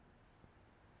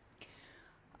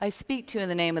I speak to you in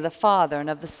the name of the Father, and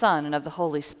of the Son, and of the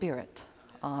Holy Spirit.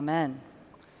 Amen.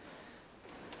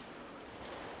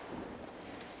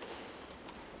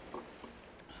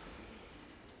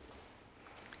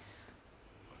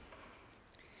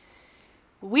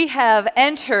 We have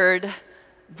entered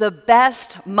the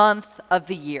best month of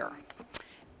the year,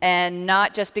 and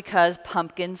not just because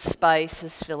pumpkin spice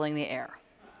is filling the air.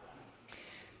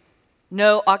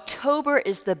 No, October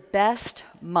is the best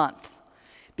month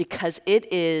because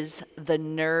it is the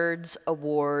Nerds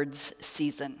Awards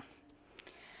season.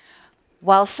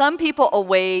 While some people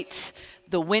await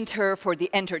the winter for the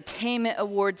entertainment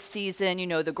awards season, you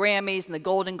know, the Grammys and the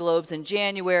Golden Globes in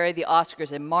January, the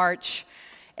Oscars in March,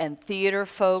 and theater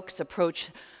folks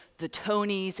approach the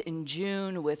Tonys in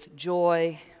June with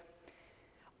joy,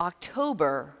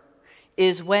 October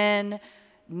is when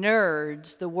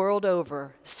nerds the world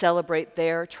over celebrate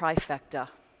their trifecta.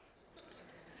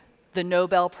 The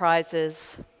Nobel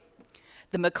Prizes,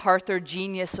 the MacArthur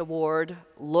Genius Award,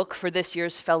 look for this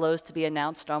year's fellows to be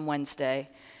announced on Wednesday.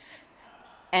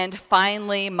 And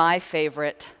finally, my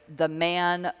favorite, the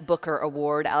Man Booker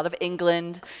Award out of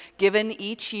England, given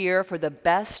each year for the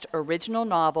best original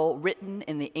novel written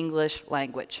in the English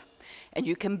language. And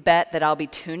you can bet that I'll be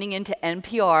tuning into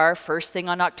NPR first thing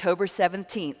on October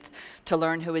 17th to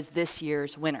learn who is this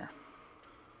year's winner.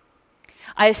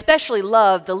 I especially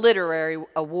love the literary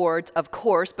awards, of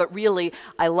course, but really,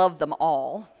 I love them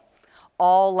all.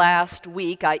 All last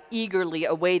week, I eagerly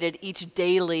awaited each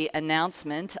daily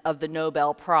announcement of the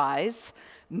Nobel Prize.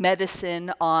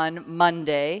 Medicine on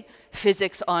Monday,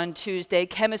 physics on Tuesday,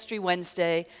 chemistry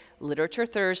Wednesday, literature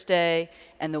Thursday,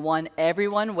 and the one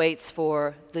everyone waits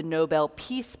for, the Nobel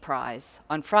Peace Prize,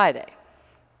 on Friday.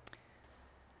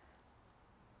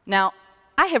 Now,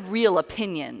 I have real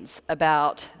opinions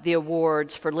about the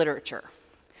awards for literature.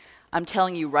 I'm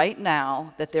telling you right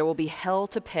now that there will be hell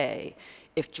to pay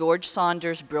if George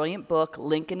Saunders' brilliant book,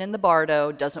 Lincoln in the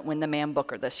Bardo, doesn't win the Man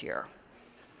Booker this year.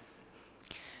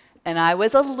 And I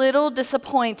was a little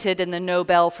disappointed in the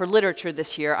Nobel for Literature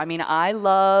this year. I mean, I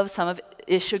love some of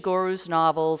Ishiguro's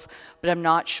novels, but I'm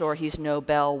not sure he's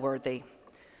Nobel worthy.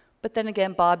 But then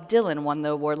again, Bob Dylan won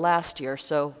the award last year,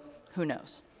 so who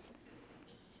knows?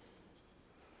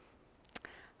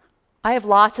 I have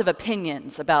lots of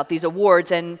opinions about these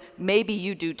awards, and maybe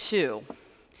you do too.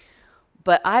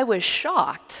 But I was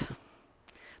shocked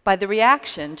by the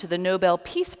reaction to the Nobel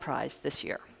Peace Prize this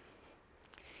year.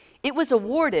 It was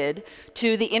awarded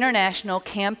to the International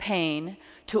Campaign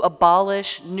to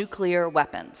Abolish Nuclear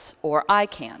Weapons, or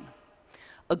ICAN,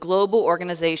 a global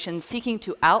organization seeking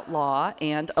to outlaw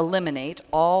and eliminate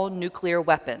all nuclear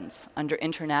weapons under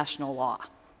international law.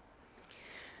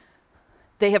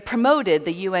 They have promoted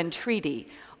the UN Treaty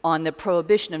on the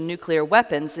Prohibition of Nuclear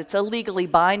Weapons. It's a legally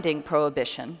binding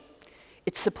prohibition.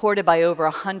 It's supported by over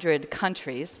 100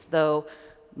 countries, though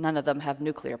none of them have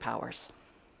nuclear powers.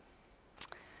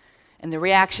 And the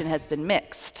reaction has been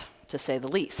mixed, to say the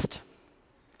least.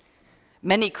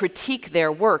 Many critique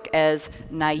their work as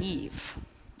naive,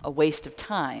 a waste of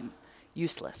time,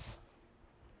 useless.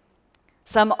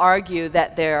 Some argue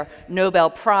that their Nobel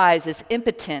Prize is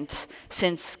impotent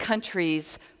since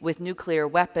countries with nuclear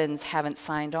weapons haven't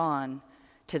signed on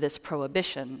to this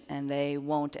prohibition, and they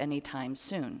won't anytime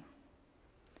soon.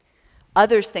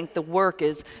 Others think the work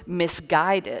is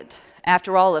misguided.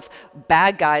 After all, if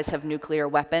bad guys have nuclear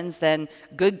weapons, then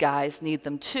good guys need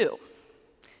them too.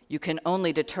 You can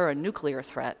only deter a nuclear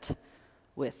threat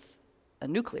with a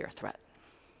nuclear threat.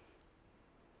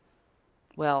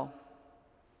 Well,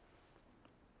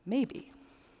 maybe.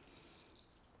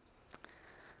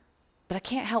 But I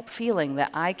can't help feeling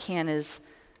that ICAN is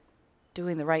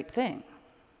doing the right thing.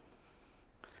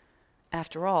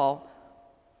 After all,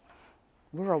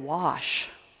 we're awash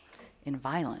in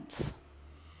violence.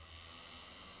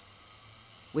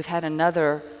 We've had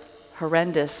another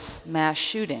horrendous mass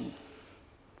shooting.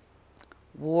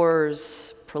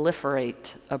 Wars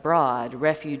proliferate abroad.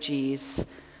 Refugees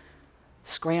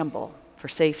scramble for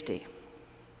safety.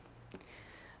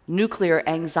 Nuclear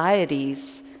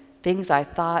anxieties, things I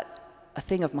thought a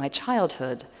thing of my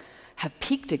childhood, have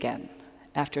peaked again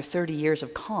after 30 years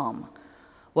of calm,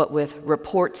 what with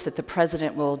reports that the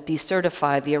president will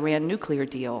decertify the Iran nuclear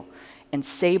deal and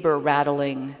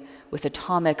saber-rattling with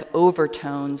atomic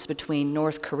overtones between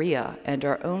North Korea and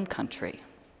our own country.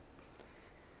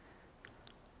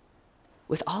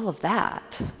 With all of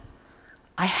that,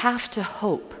 I have to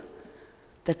hope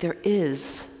that there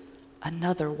is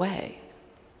another way.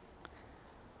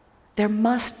 There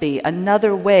must be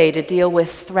another way to deal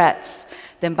with threats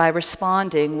than by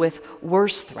responding with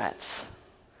worse threats.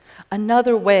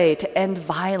 Another way to end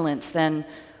violence than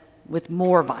with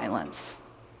more violence.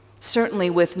 Certainly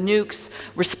with nukes,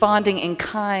 responding in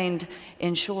kind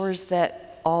ensures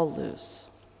that all lose.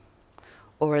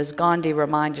 Or as Gandhi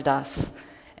reminded us,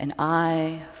 an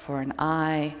eye for an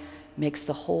eye makes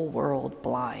the whole world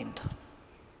blind.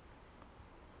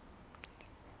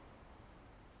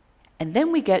 And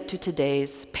then we get to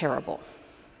today's parable,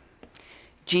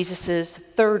 Jesus'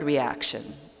 third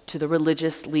reaction to the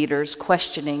religious leaders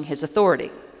questioning his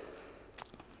authority.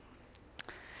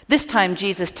 This time,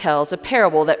 Jesus tells a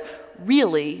parable that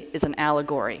really is an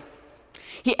allegory.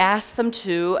 He asks them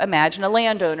to imagine a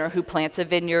landowner who plants a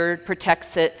vineyard,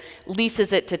 protects it,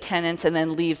 leases it to tenants, and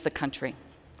then leaves the country.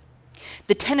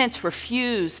 The tenants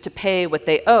refuse to pay what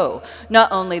they owe.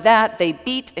 Not only that, they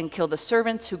beat and kill the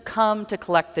servants who come to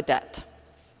collect the debt.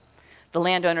 The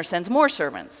landowner sends more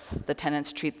servants. The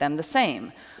tenants treat them the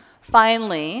same.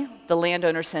 Finally, the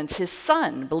landowner sends his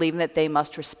son, believing that they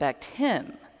must respect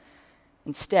him.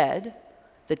 Instead,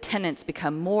 the tenants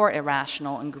become more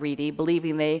irrational and greedy,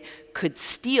 believing they could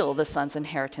steal the son's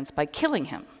inheritance by killing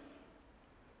him.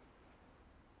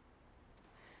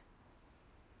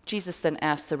 Jesus then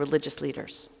asks the religious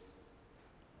leaders,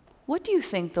 "What do you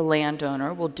think the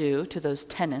landowner will do to those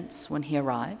tenants when he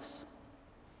arrives?"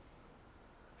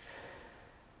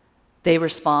 They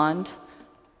respond,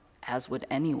 as would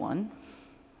anyone,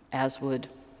 as would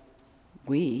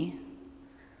we.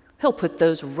 He'll put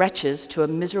those wretches to a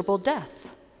miserable death,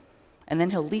 and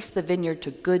then he'll lease the vineyard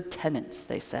to good tenants,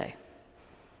 they say.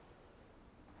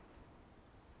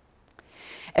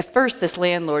 At first, this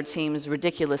landlord seems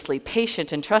ridiculously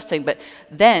patient and trusting, but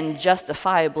then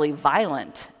justifiably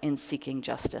violent in seeking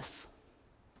justice.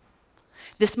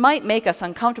 This might make us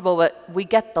uncomfortable, but we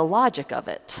get the logic of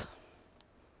it.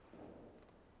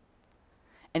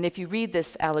 And if you read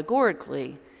this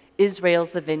allegorically,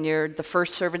 Israel's the vineyard, the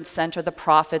first servants sent are the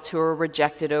prophets who are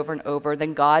rejected over and over.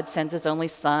 Then God sends his only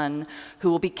son who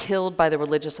will be killed by the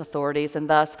religious authorities, and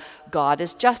thus God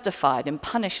is justified in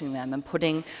punishing them and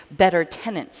putting better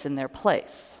tenants in their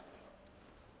place.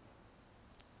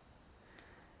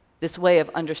 This way of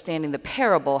understanding the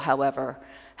parable, however,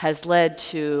 has led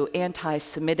to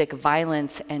anti-Semitic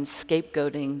violence and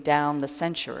scapegoating down the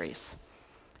centuries,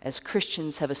 as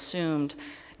Christians have assumed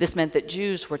this meant that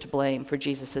Jews were to blame for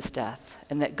Jesus' death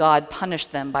and that God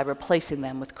punished them by replacing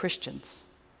them with Christians.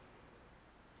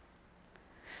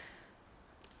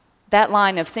 That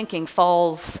line of thinking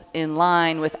falls in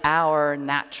line with our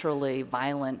naturally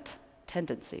violent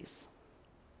tendencies,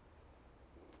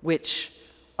 which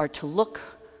are to look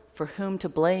for whom to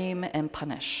blame and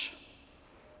punish,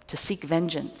 to seek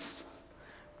vengeance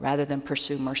rather than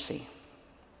pursue mercy.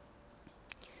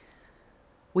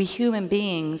 We human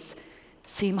beings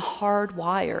seem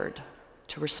hardwired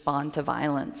to respond to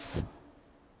violence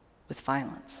with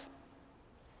violence.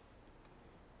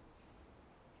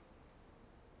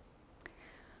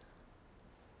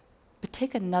 But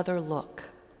take another look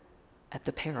at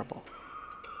the parable.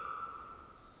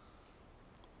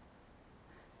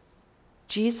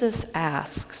 Jesus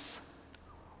asks,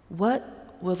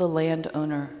 "What will the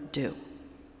landowner do?"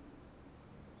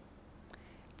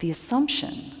 The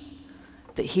assumption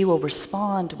that he will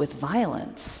respond with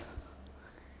violence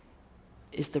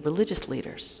is the religious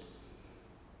leaders.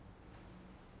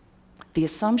 The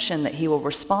assumption that he will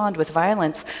respond with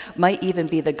violence might even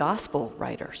be the gospel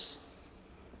writers.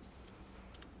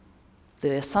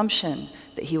 The assumption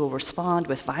that he will respond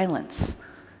with violence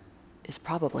is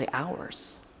probably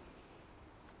ours.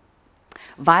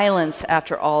 Violence,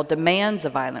 after all, demands a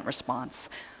violent response.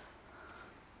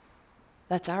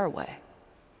 That's our way.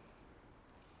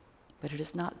 But it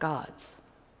is not God's.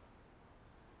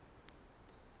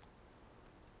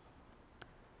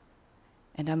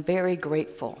 And I'm very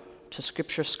grateful to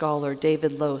scripture scholar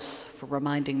David Lose for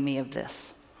reminding me of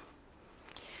this.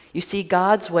 You see,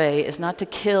 God's way is not to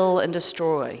kill and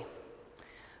destroy.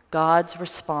 God's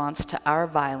response to our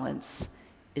violence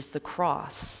is the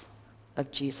cross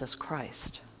of Jesus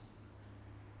Christ,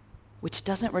 which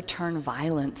doesn't return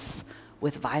violence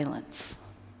with violence,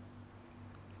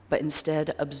 but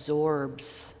instead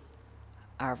absorbs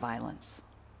our violence.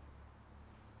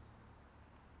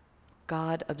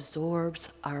 God absorbs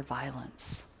our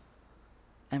violence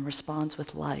and responds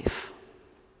with life,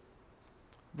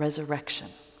 resurrection,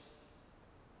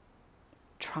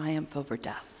 triumph over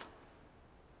death.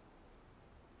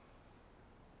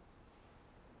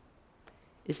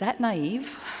 Is that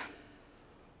naive?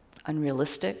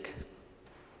 Unrealistic?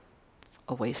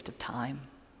 A waste of time?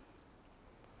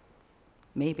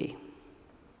 Maybe.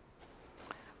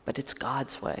 But it's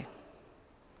God's way.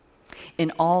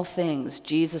 In all things,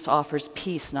 Jesus offers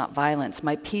peace, not violence.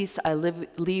 My peace I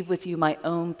leave with you, my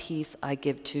own peace I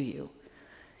give to you.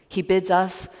 He bids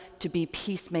us to be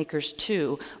peacemakers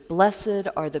too. Blessed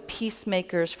are the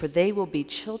peacemakers, for they will be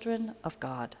children of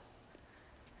God.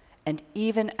 And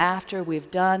even after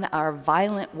we've done our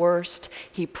violent worst,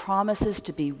 he promises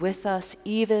to be with us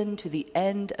even to the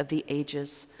end of the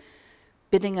ages,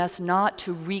 bidding us not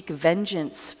to wreak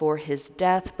vengeance for his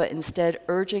death, but instead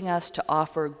urging us to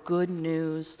offer good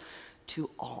news to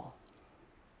all.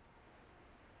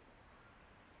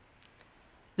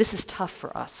 This is tough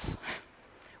for us.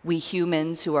 We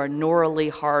humans who are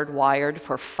neurally hardwired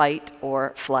for fight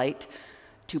or flight,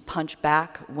 to punch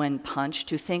back when punched,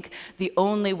 to think the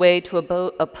only way to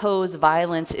oppose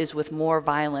violence is with more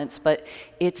violence, but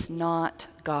it's not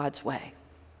God's way.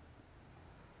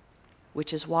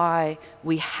 Which is why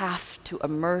we have to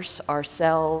immerse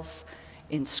ourselves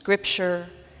in Scripture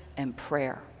and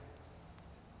prayer.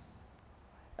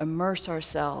 Immerse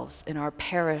ourselves in our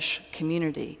parish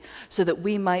community so that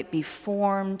we might be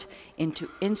formed into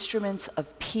instruments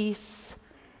of peace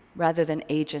rather than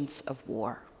agents of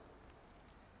war.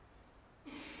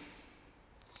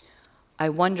 I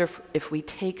wonder if we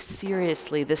take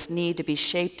seriously this need to be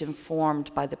shaped and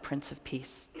formed by the Prince of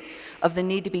Peace, of the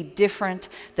need to be different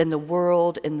than the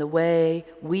world in the way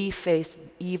we face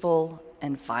evil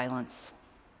and violence.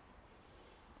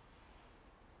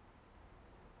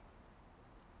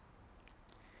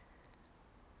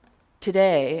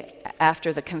 Today,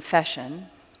 after the confession,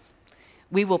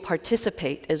 we will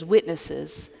participate as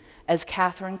witnesses as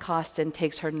Catherine Costin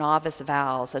takes her novice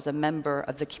vows as a member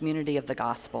of the community of the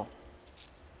gospel.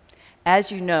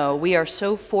 As you know, we are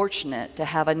so fortunate to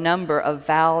have a number of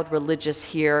vowed religious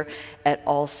here at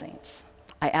All Saints.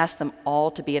 I asked them all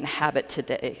to be in habit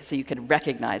today so you can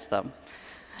recognize them.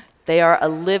 They are a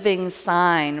living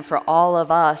sign for all of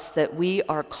us that we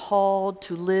are called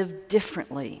to live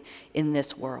differently in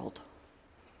this world,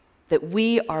 that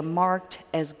we are marked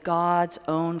as God's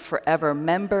own forever,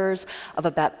 members of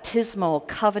a baptismal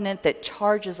covenant that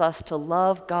charges us to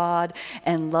love God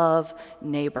and love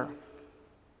neighbor.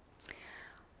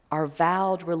 Our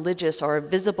vowed religious are a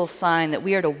visible sign that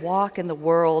we are to walk in the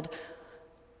world,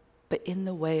 but in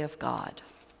the way of God,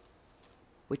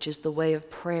 which is the way of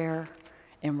prayer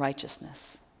and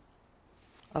righteousness,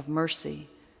 of mercy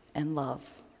and love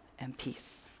and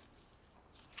peace.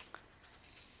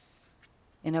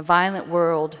 In a violent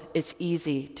world, it's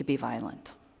easy to be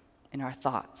violent in our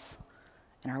thoughts,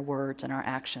 in our words, and our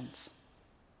actions.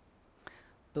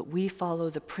 But we follow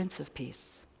the Prince of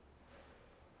Peace,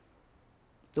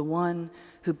 the one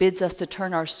who bids us to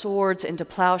turn our swords into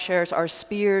plowshares, our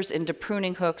spears into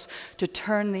pruning hooks, to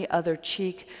turn the other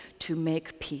cheek, to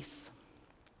make peace.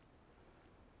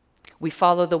 We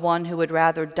follow the one who would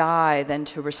rather die than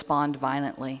to respond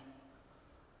violently,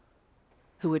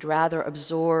 who would rather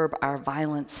absorb our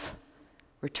violence,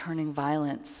 returning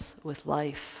violence with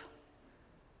life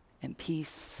and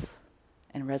peace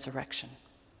and resurrection.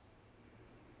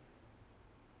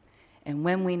 And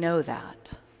when we know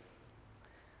that,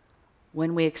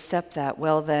 when we accept that,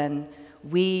 well then,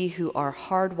 we who are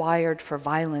hardwired for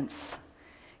violence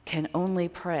can only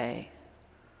pray,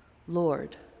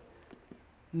 Lord,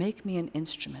 make me an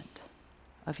instrument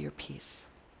of your peace.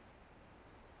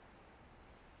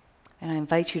 And I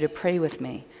invite you to pray with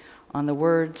me on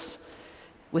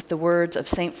with the words of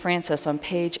St. Francis on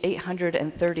page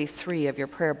 833 of your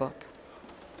prayer book.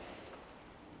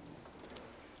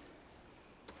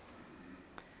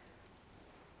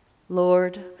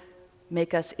 Lord,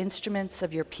 make us instruments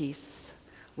of your peace.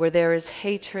 Where there is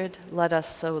hatred, let us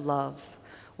sow love.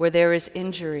 Where there is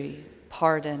injury,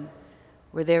 pardon.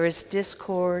 Where there is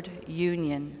discord,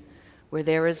 union. Where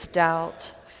there is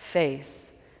doubt,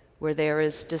 faith. Where there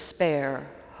is despair,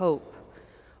 hope.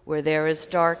 Where there is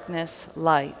darkness,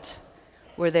 light.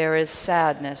 Where there is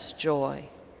sadness, joy.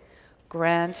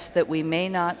 Grant that we may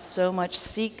not so much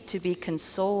seek to be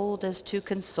consoled as to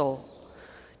console,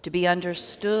 to be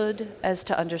understood as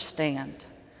to understand,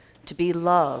 to be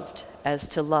loved as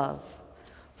to love.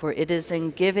 For it is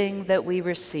in giving that we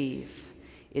receive,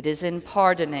 it is in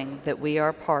pardoning that we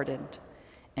are pardoned,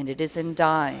 and it is in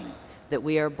dying that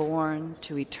we are born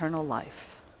to eternal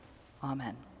life.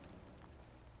 Amen.